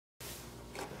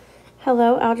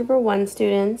Hello, Algebra 1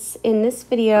 students. In this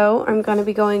video, I'm going to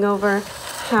be going over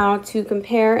how to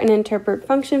compare and interpret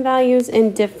function values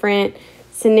in different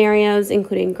scenarios,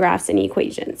 including graphs and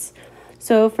equations.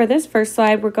 So for this first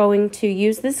slide, we're going to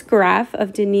use this graph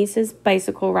of Denise's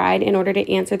bicycle ride in order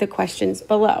to answer the questions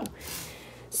below.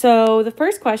 So the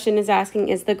first question is asking,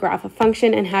 is the graph a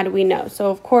function and how do we know?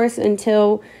 So of course,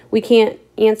 until we can't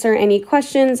answer any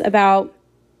questions about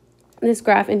this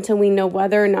graph until we know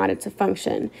whether or not it's a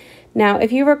function. Now,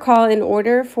 if you recall, in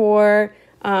order for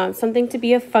something to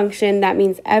be a function, that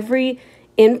means every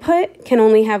input can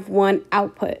only have one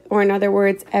output, or in other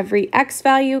words, every x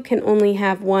value can only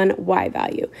have one y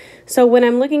value. So when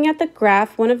I'm looking at the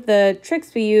graph, one of the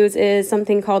tricks we use is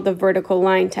something called the vertical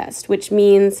line test, which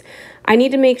means I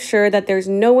need to make sure that there's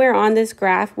nowhere on this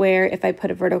graph where if I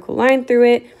put a vertical line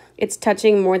through it, it's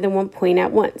touching more than one point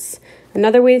at once.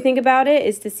 Another way to think about it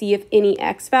is to see if any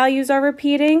x values are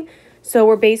repeating. So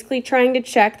we're basically trying to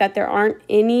check that there aren't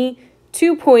any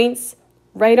 2 points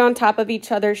right on top of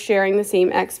each other sharing the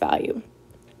same x value.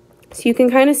 So you can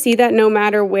kind of see that no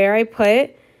matter where I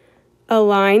put a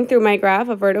line through my graph,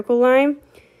 a vertical line,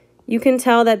 you can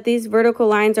tell that these vertical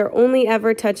lines are only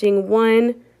ever touching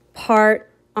one part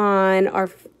on our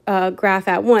graph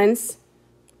at once.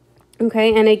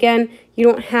 Okay, and again, you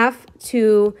don't have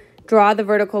to draw the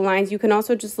vertical lines. You can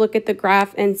also just look at the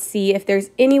graph and see if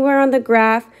there's anywhere on the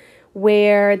graph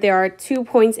where there are 2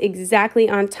 points exactly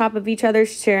on top of each other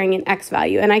sharing an x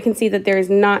value. And I can see that there is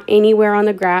not anywhere on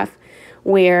the graph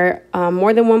where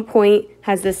more than 1 point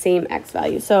has the same x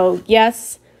value. So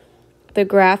yes, the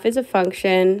graph is a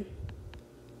function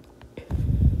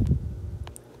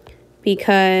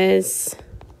because,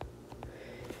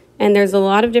 and there's a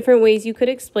lot of different ways you could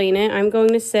explain it. I'm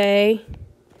going to say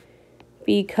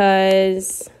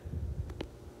because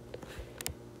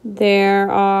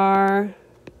there are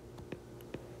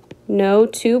no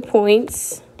 2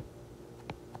 points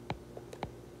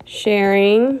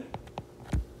sharing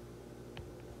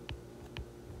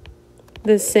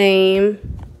the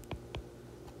same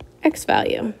x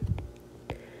value.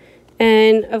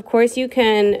 And of course, you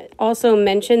can also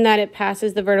mention that it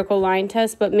passes the vertical line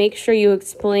test, but make sure you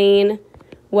explain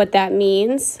what that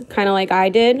means, kind of like I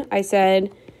did. I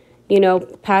said, you know,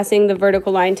 passing the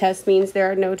vertical line test means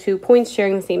there are no 2 points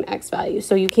sharing the same x value.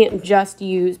 So you can't just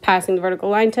use passing the vertical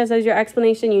line test as your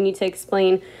explanation. You need to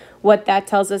explain what that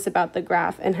tells us about the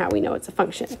graph and how we know it's a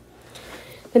function.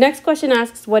 The next question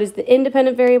asks, what is the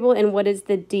independent variable and what is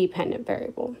the dependent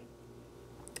variable?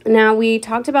 Now, we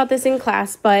talked about this in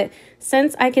class, but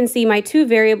since I can see my 2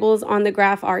 variables on the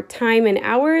graph are time in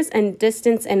hours and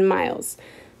distance in miles.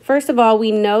 First of all,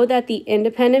 we know that the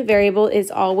independent variable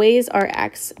is always our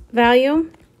x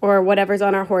value, or whatever's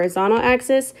on our horizontal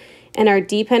axis, and our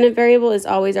dependent variable is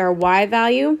always our y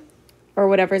value, or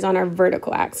whatever's on our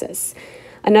vertical axis.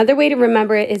 Another way to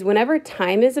remember it is whenever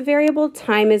time is a variable,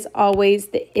 time is always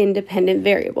the independent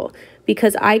variable,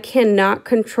 because I cannot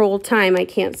control time. I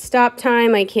can't stop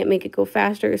time. I can't make it go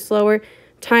faster or slower.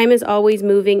 Time is always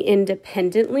moving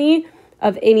independently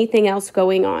of anything else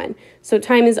going on. So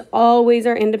time is always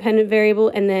our independent variable,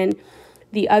 and then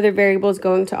the other variable is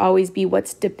going to always be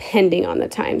what's depending on the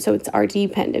time. So it's our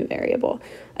dependent variable.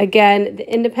 Again, the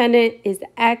independent is the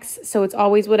x, so it's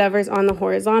always whatever's on the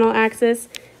horizontal axis.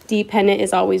 Dependent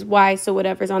is always y, so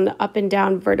whatever's on the up and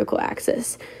down vertical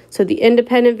axis. So the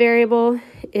independent variable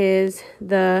is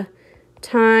the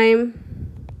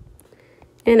time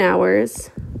in hours.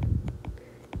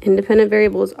 Independent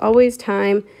variable is always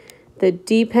time. The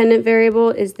dependent variable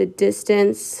is the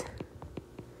distance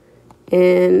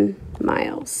in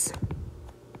miles.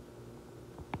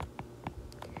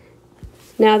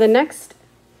 Now the next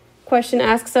question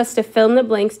asks us to fill in the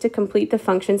blanks to complete the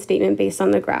function statement based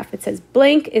on the graph. It says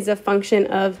blank is a function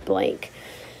of blank.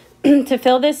 To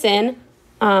fill this in,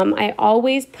 I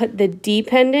always put the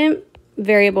dependent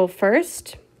variable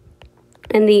first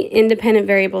and the independent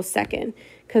variable second.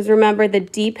 Because remember, the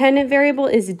dependent variable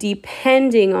is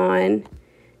depending on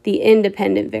the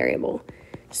independent variable.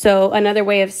 So another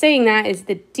way of saying that is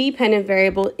the dependent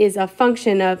variable is a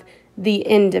function of the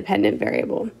independent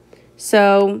variable.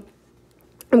 So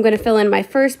I'm going to fill in my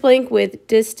first blank with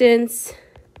distance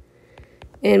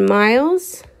in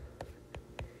miles.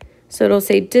 So it'll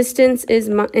say distance is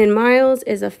in miles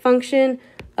is a function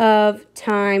of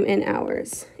time in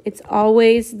hours. It's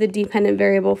always the dependent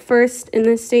variable first in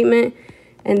this statement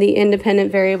and the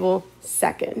independent variable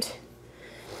second.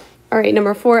 All right,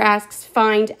 number 4 asks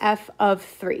find f of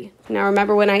 3. Now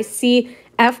remember, when I see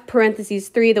f parentheses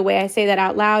 3, the way I say that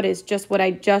out loud is just what I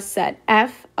just said,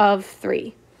 f of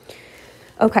 3.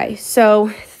 Okay,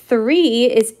 so 3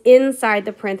 is inside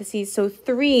the parentheses, so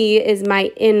 3 is my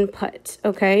input,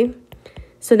 okay?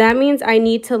 So that means I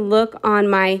need to look on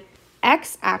my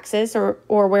x-axis or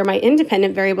where my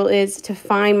independent variable is to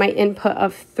find my input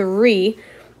of 3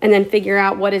 and then figure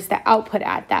out what is the output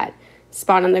at that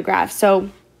spot on the graph. So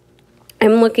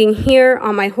I'm looking here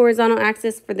on my horizontal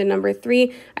axis for the number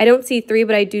 3. I don't see 3,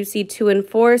 but I do see 2 and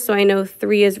 4, so I know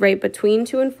 3 is right between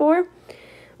 2 and 4.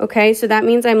 Okay, so that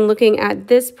means I'm looking at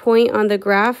this point on the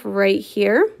graph right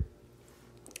here,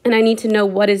 and I need to know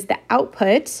what is the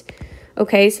output.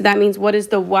 Okay, so that means what is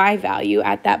the y value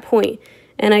at that point.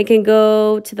 And I can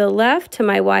go to the left to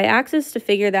my y-axis to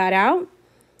figure that out,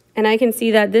 and I can see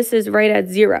that this is right at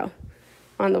 0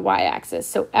 on the y-axis.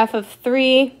 So f of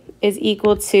 3 is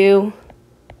equal to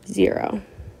 0.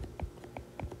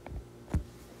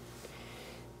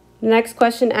 The next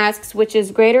question asks, which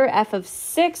is greater, f of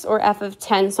 6 or f of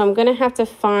 10? So I'm going to have to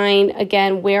find,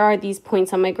 again, where are these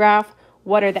points on my graph?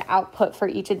 What are the output for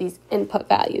each of these input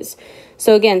values?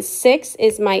 So again, 6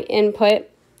 is my input.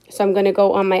 So I'm going to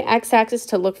go on my x-axis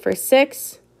to look for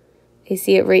 6. I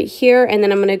see it right here. And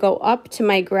then I'm going to go up to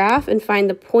my graph and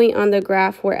find the point on the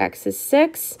graph where x is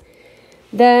 6.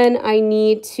 Then I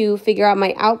need to figure out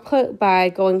my output by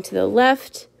going to the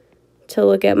left to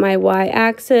look at my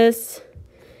y-axis.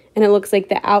 And it looks like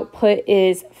the output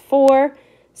is 4.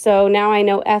 So now I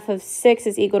know f of 6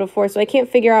 is equal to 4. So I can't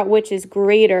figure out which is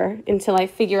greater until I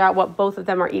figure out what both of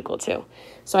them are equal to.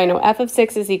 So I know f of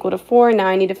 6 is equal to 4. Now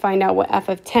I need to find out what f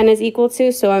of 10 is equal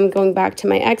to. So I'm going back to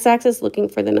my x-axis, looking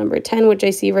for the number 10, which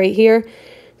I see right here.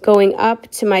 Going up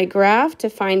to my graph to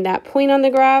find that point on the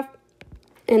graph.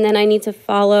 And then I need to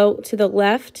follow to the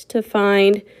left to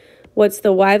find what's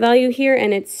the y value here,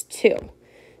 and it's 2.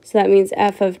 So that means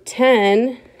f of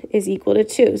 10 is equal to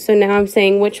 2. So now I'm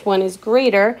saying which one is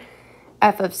greater,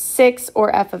 f of 6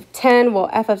 or f of 10? Well,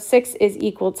 f of 6 is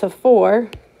equal to 4.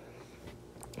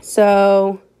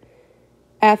 So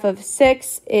f of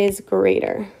 6 is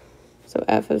greater. So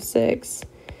f of 6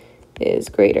 is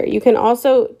greater. You can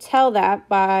also tell that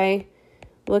by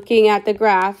looking at the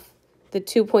graph. The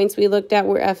 2 points we looked at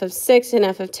were f of 6 and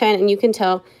f of 10, and you can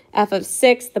tell f of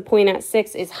 6, the point at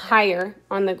 6, is higher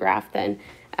on the graph than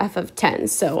f of 10.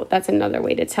 So that's another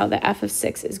way to tell that f of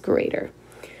 6 is greater.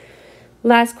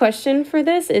 Last question for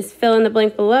this is fill in the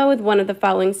blank below with one of the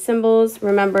following symbols.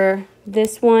 Remember,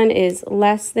 this one is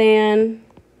less than.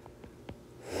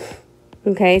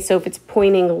 Okay, so if it's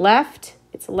pointing left,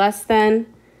 it's less than.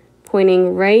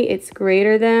 Pointing right, it's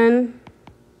greater than.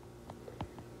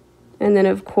 And then,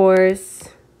 of course,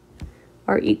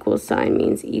 our equal sign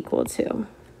means equal to.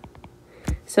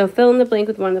 So fill in the blank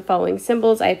with one of the following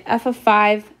symbols. I have f of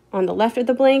 5 on the left of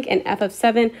the blank and f of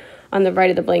 7 on the right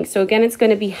of the blank. So again, it's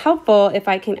going to be helpful if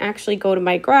I can actually go to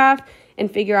my graph and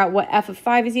figure out what f of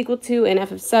 5 is equal to and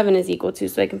f of 7 is equal to,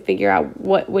 so I can figure out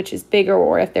which is bigger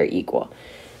or if they're equal.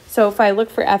 So if I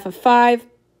look for f of 5,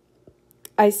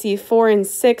 I see 4 and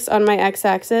 6 on my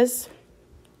x-axis.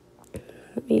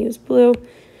 Let me use blue.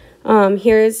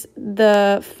 Here's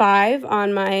the 5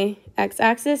 on my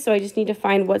x-axis, so I just need to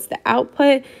find what's the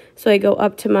output. So I go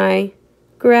up to my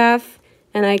graph,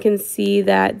 and I can see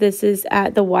that this is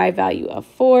at the y value of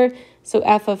 4. So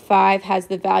f of 5 has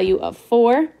the value of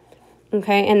 4.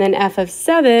 Okay, and then f of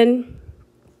 7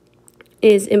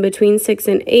 is in between 6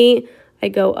 and 8. I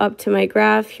go up to my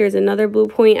graph. Here's another blue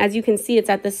point. As you can see, it's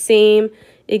at the same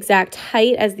exact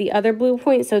height as the other blue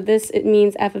point. So it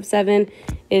means f of 7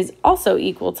 is also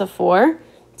equal to 4.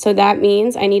 So that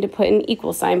means I need to put an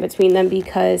equal sign between them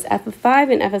because f of 5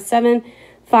 and f of 7,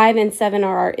 5 and 7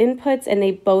 are our inputs, and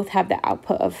they both have the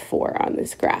output of 4 on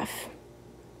this graph.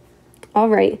 All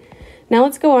right. Now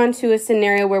let's go on to a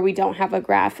scenario where we don't have a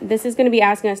graph. This is going to be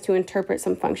asking us to interpret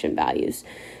some function values.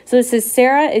 So this is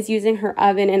Sarah is using her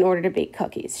oven in order to bake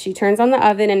cookies. She turns on the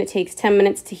oven and it takes 10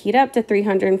 minutes to heat up to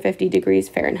 350 degrees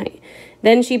Fahrenheit.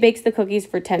 Then she bakes the cookies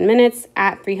for 10 minutes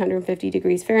at 350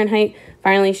 degrees Fahrenheit.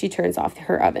 Finally, she turns off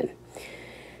her oven.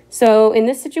 So in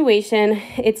this situation,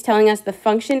 it's telling us the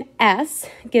function S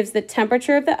gives the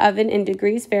temperature of the oven in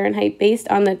degrees Fahrenheit based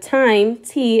on the time,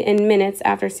 T, in minutes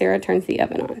after Sarah turns the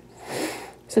oven on.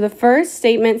 So the first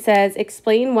statement says,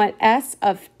 explain what S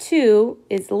of 2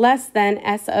 is less than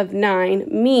S of 9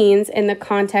 means in the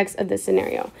context of the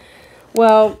scenario.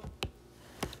 Well,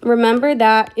 remember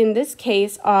that in this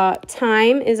case,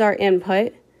 time is our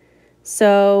input.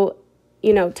 So,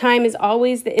 time is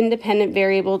always the independent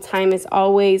variable. Time is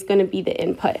always going to be the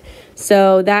input.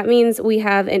 So that means we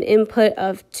have an input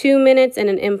of 2 minutes and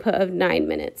an input of 9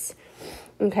 minutes.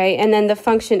 Okay, and then the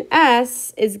function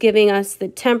S is giving us the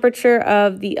temperature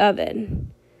of the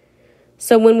oven.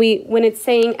 So when it's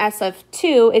saying S of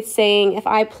 2, it's saying if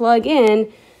I plug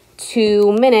in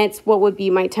 2 minutes, what would be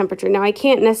my temperature? Now, I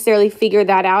can't necessarily figure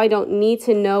that out. I don't need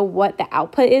to know what the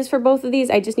output is for both of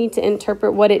these. I just need to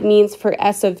interpret what it means for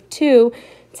S of 2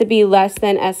 to be less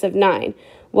than S of 9.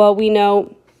 Well, we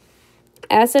know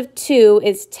S of 2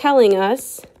 is telling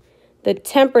us the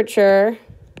temperature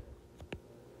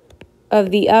of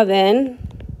the oven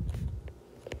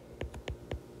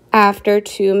after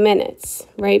 2 minutes,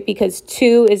 right? Because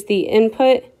 2 is the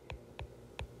input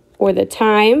or the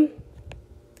time.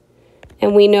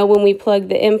 And we know when we plug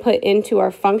the input into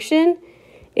our function,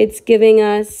 it's giving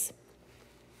us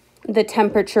the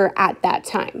temperature at that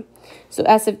time. So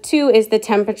S of 2 is the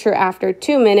temperature after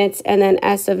 2 minutes, and then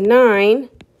S of 9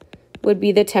 would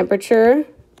be the temperature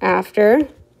after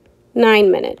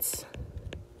 9 minutes.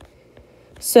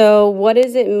 So what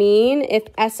does it mean if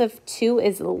S of 2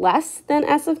 is less than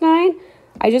S of 9?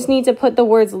 I just need to put the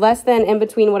words less than in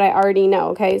between what I already know,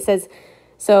 okay? It says,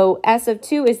 so S of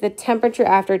 2 is the temperature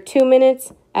after 2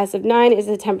 minutes. S of 9 is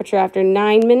the temperature after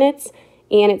 9 minutes.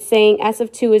 And it's saying S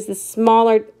of 2 is the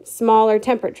smaller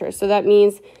temperature. So that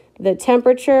means the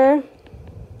temperature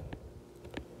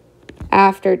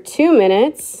after 2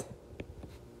 minutes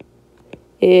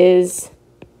is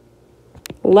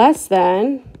less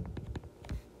than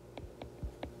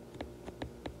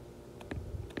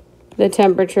the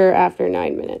temperature after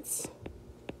 9 minutes.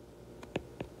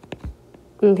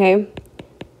 Okay,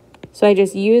 so I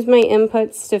just use my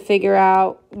inputs to figure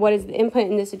out what is the input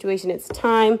in this situation. It's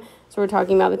time. So we're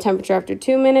talking about the temperature after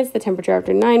 2 minutes, the temperature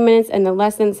after 9 minutes, and the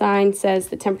less than sign says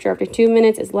the temperature after 2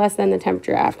 minutes is less than the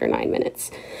temperature after 9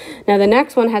 minutes. Now the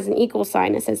next one has an equal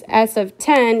sign. It says S of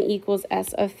 10 equals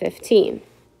S of 15.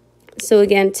 So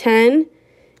again, 10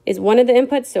 is one of the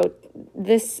inputs. So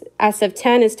this S of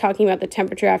 10 is talking about the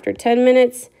temperature after 10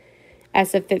 minutes.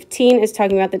 S of 15 is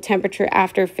talking about the temperature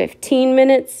after 15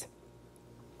 minutes.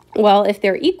 Well, if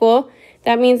they're equal,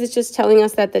 that means it's just telling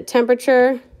us that the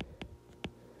temperature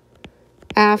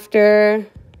after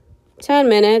 10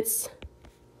 minutes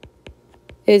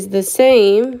is the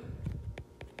same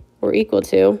or equal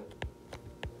to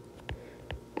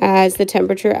as the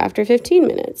temperature after 15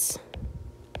 minutes.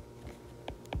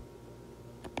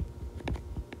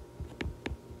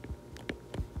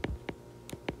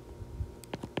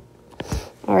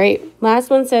 All right, last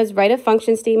one says, write a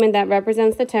function statement that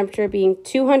represents the temperature being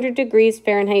 200 degrees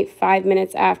Fahrenheit 5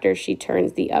 minutes after she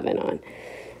turns the oven on.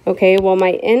 Okay, well,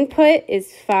 my input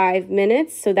is 5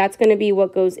 minutes, so that's going to be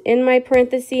what goes in my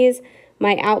parentheses.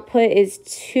 My output is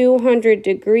 200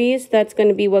 degrees. That's going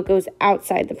to be what goes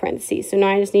outside the parentheses. So now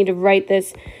I just need to write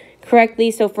this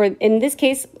correctly. So in this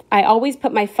case, I always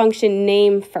put my function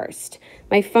name first.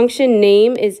 My function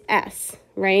name is S,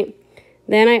 right?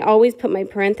 Then I always put my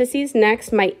parentheses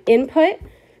next. My input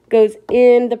goes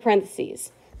in the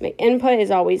parentheses. My input is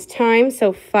always time,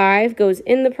 so 5 goes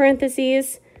in the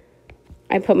parentheses.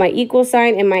 I put my equal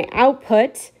sign, and my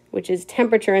output, which is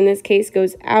temperature in this case,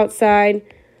 goes outside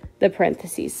the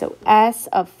parentheses. So S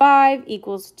of 5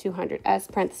 equals 200. S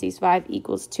parentheses 5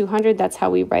 equals 200. That's how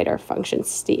we write our function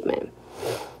statement.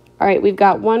 All right, we've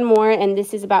got one more, and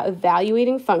this is about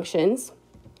evaluating functions.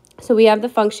 So we have the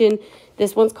function,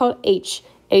 this one's called h.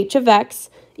 H of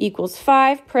x equals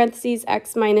 5 parentheses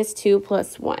x minus 2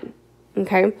 plus 1.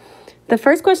 Okay. The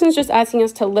first question is just asking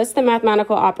us to list the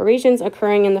mathematical operations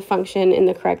occurring in the function in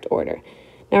the correct order.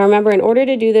 Now remember, in order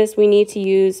to do this, we need to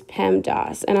use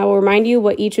PEMDAS, and I will remind you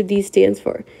what each of these stands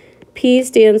for. P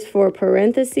stands for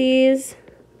parentheses,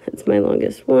 that's my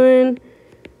longest one.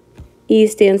 E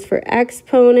stands for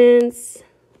exponents.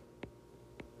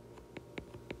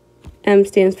 M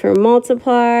stands for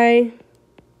multiply.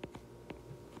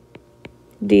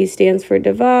 D stands for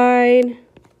divide.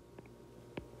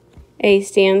 A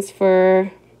stands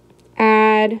for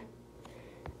add.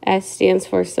 S stands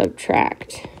for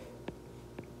subtract.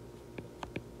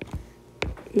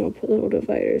 I'll put little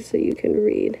dividers so you can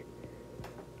read.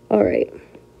 All right.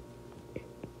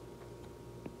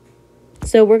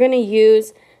 So we're going to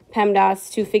use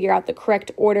PEMDAS to figure out the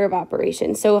correct order of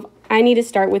operations. So if I need to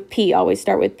start with P, always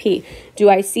start with P. Do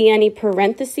I see any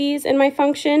parentheses in my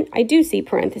function? I do see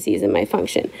parentheses in my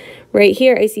function. Right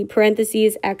here, I see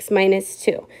parentheses x minus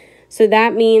 2. So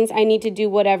that means I need to do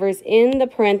whatever's in the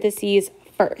parentheses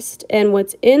first. And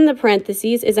what's in the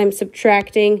parentheses is I'm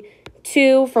subtracting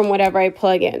 2 from whatever I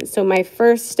plug in. So my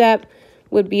first step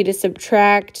would be to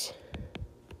subtract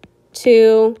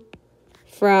 2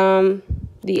 from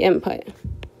the input,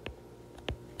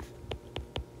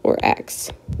 or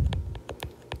x.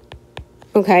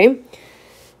 Okay,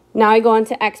 Now I go on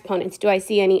to exponents. Do I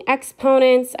see any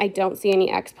exponents? I don't see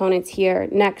any exponents here.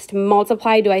 Next,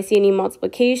 multiply. Do I see any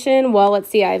multiplication? Well, let's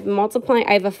see. I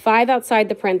have a 5 outside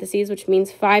the parentheses, which means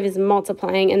 5 is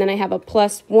multiplying, and then I have a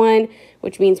plus 1,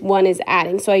 which means 1 is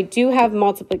adding. So I do have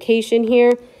multiplication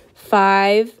here.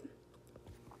 5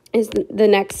 is the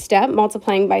next step.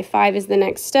 Multiplying by 5 is the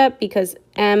next step because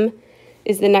M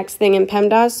is the next thing in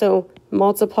PEMDAS. So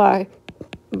multiply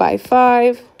by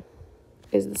 5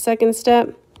 is the second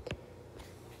step.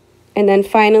 And then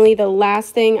finally, the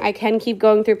last thing, I can keep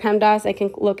going through PEMDAS. I can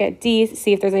look at D,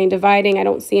 see if there's any dividing. I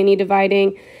don't see any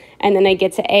dividing. And then I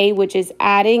get to A, which is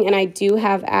adding. And I do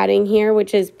have adding here,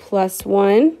 which is plus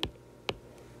 1.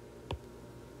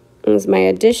 This is my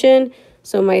addition.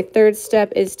 So my third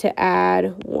step is to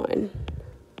add 1.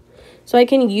 So I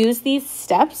can use these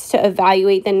steps to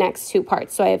evaluate the next two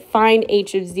parts. So I have find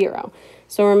H of 0.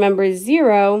 So remember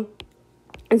 0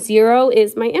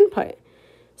 is my input.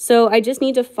 So I just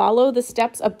need to follow the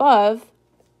steps above.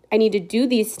 I need to do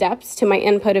these steps to my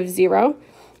input of 0,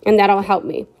 and that'll help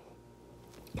me.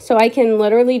 So I can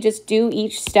literally just do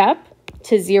each step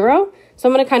to 0. So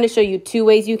I'm going to kind of show you two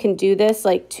ways you can do this,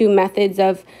 like two methods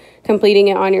of completing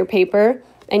it on your paper,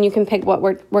 and you can pick what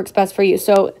works best for you.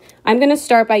 So I'm going to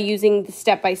start by using the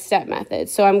step-by-step method.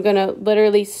 So I'm going to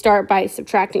literally start by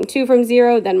subtracting 2 from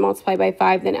 0, then multiply by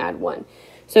 5, then add 1.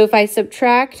 So if I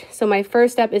subtract, so my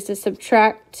first step is to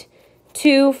subtract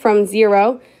 2 from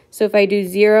 0. So if I do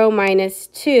 0 minus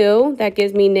 2, that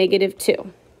gives me negative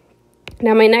 2.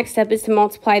 Now my next step is to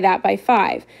multiply that by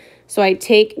 5. So I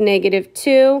take negative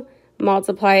 2,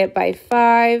 multiply it by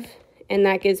 5, and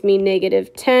that gives me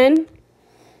negative 10.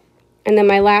 And then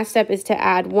my last step is to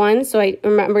add 1. So I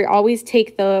remember, always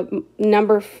take the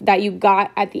number that you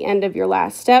got at the end of your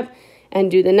last step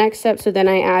and do the next step. So then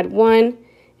I add 1.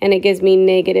 And it gives me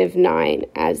negative 9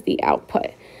 as the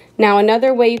output. Now,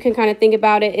 another way you can kind of think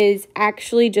about it is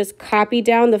actually just copy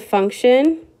down the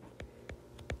function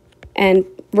and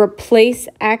replace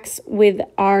x with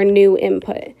our new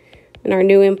input. And our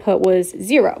new input was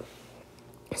 0.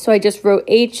 So I just wrote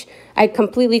h. I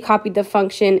completely copied the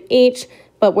function h,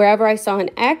 but wherever I saw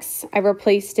an x, I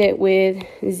replaced it with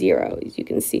 0, as you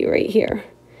can see right here.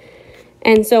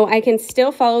 And so I can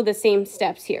still follow the same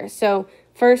steps here. So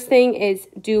first thing is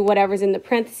do whatever's in the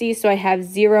parentheses. So I have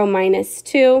 0 minus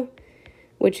 2,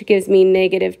 which gives me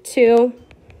negative 2.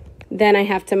 Then I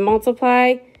have to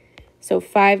multiply. So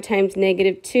 5 times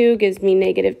negative 2 gives me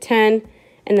negative 10.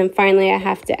 And then finally I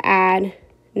have to add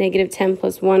negative 10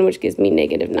 plus 1, which gives me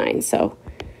negative 9. So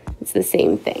it's the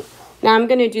same thing. Now I'm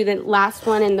going to do the last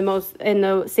one in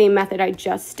the same method I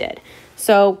just did.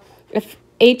 So if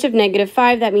h of negative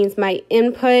 5, that means my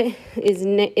input is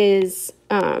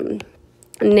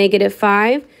negative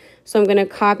 5. So I'm going to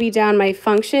copy down my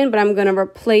function, but I'm going to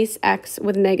replace x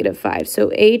with negative 5.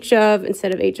 So h of,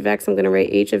 instead of h of x, I'm going to write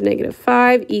h of negative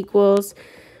 5 equals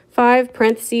 5,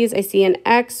 parentheses, I see an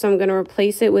x, so I'm going to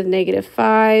replace it with negative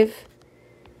 5.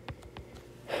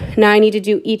 Now I need to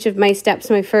do each of my steps.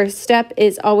 My first step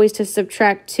is always to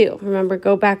subtract 2. Remember,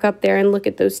 go back up there and look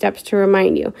at those steps to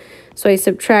remind you. So I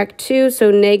subtract 2,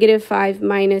 so negative 5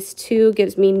 minus 2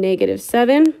 gives me negative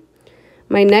 7.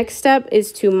 My next step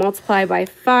is to multiply by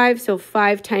 5. So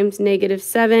 5 times negative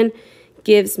 7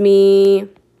 gives me,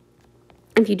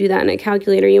 if you do that in a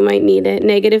calculator, you might need it,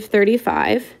 negative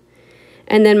 35.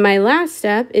 And then my last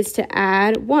step is to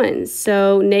add 1.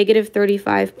 So negative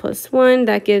 35 plus 1,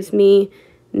 that gives me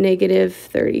negative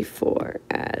 34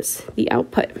 as the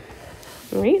output.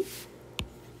 All right.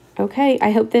 Okay,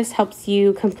 I hope this helps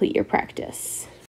you complete your practice.